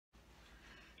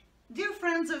Dear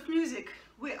friends of music,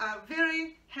 we are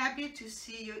very happy to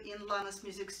see you in Lana's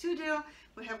music studio.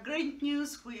 We have great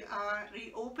news. We are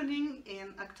reopening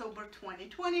in October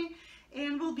 2020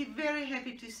 and we'll be very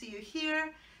happy to see you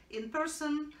here in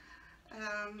person.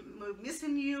 We're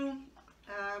missing you.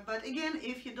 But again,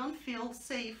 if you don't feel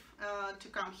safe to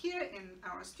come here in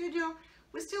our studio,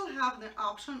 we still have the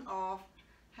option of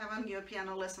having your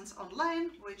piano lessons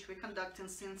online, which we're conducting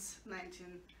since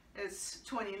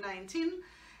 2019.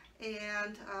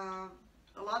 And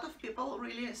a lot of people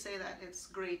really say that it's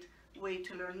a great way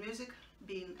to learn music,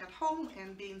 being at home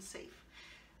and being safe.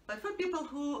 But for people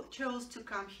who chose to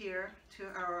come here to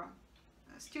our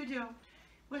studio,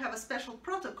 we have a special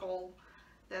protocol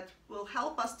that will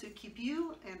help us to keep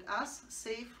you and us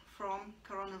safe from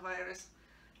coronavirus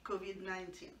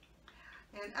COVID-19.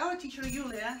 And our teacher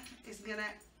Yulia is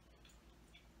gonna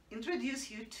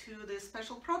introduce you to the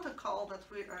special protocol that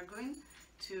we are going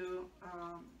to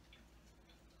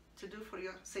do for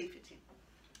your safety.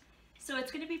 So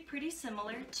it's going to be pretty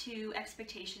similar to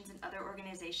expectations in other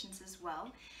organizations as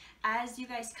well. As you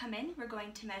guys come in, we're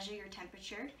going to measure your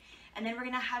temperature, and then we're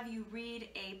going to have you read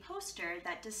a poster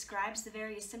that describes the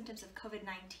various symptoms of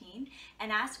COVID-19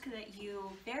 and ask that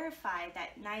you verify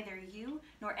that neither you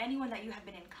nor anyone that you have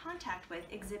been in contact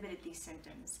with exhibited these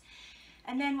symptoms.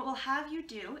 And then what we'll have you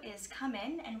do is come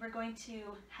in and we're going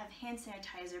to have hand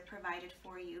sanitizer provided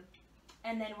for you.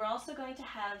 And then we're also going to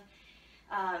have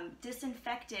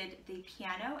disinfected the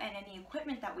piano and any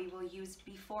equipment that we will use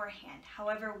beforehand.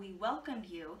 However, we welcome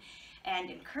you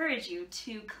and encourage you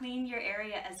to clean your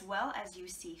area as well as you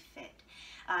see fit.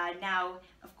 Now,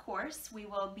 of course, we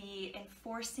will be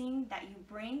enforcing that you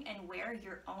bring and wear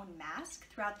your own mask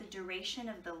throughout the duration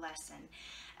of the lesson.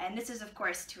 And this is, of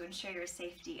course, to ensure your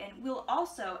safety. And we'll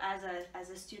also, as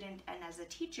a student and as a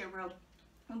teacher,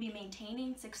 we'll be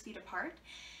maintaining 6 feet apart,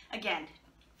 again,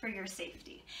 for your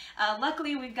safety.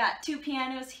 Luckily, we've got 2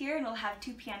 pianos here, and we'll have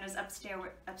 2 pianos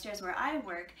upstairs where I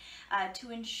work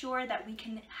to ensure that we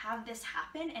can have this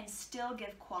happen and still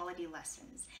give quality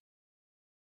lessons.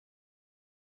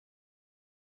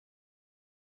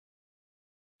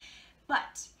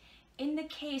 But in the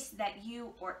case that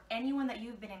you or anyone that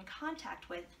you've been in contact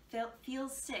with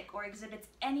feels sick or exhibits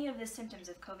any of the symptoms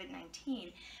of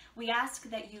COVID-19, we ask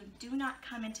that you do not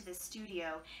come into the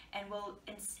studio and will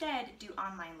instead do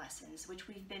online lessons, which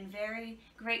we've been very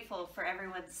grateful for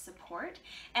everyone's support,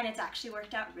 and it's actually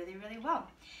worked out really, really well.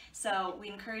 So we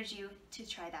encourage you to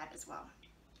try that as well.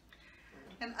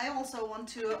 And I also want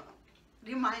to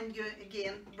remind you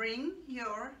again, bring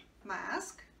your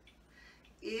mask.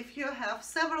 If you have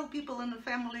several people in the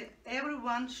family,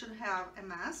 everyone should have a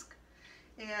mask.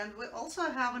 And we also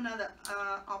have another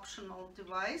optional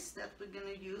device that we're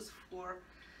going to use for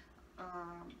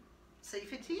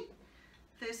safety.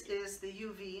 This is the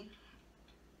UV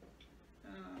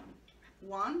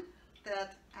wand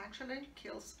that actually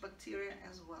kills bacteria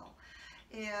as well.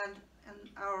 And in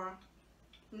our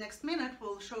next minute,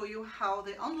 we'll show you how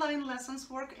the online lessons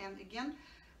work. And again,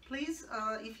 please,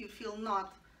 if you feel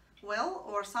not well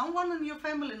or someone in your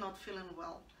family not feeling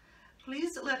well,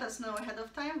 please let us know ahead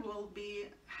of time. We'll be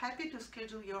happy to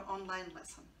schedule your online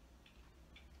lesson.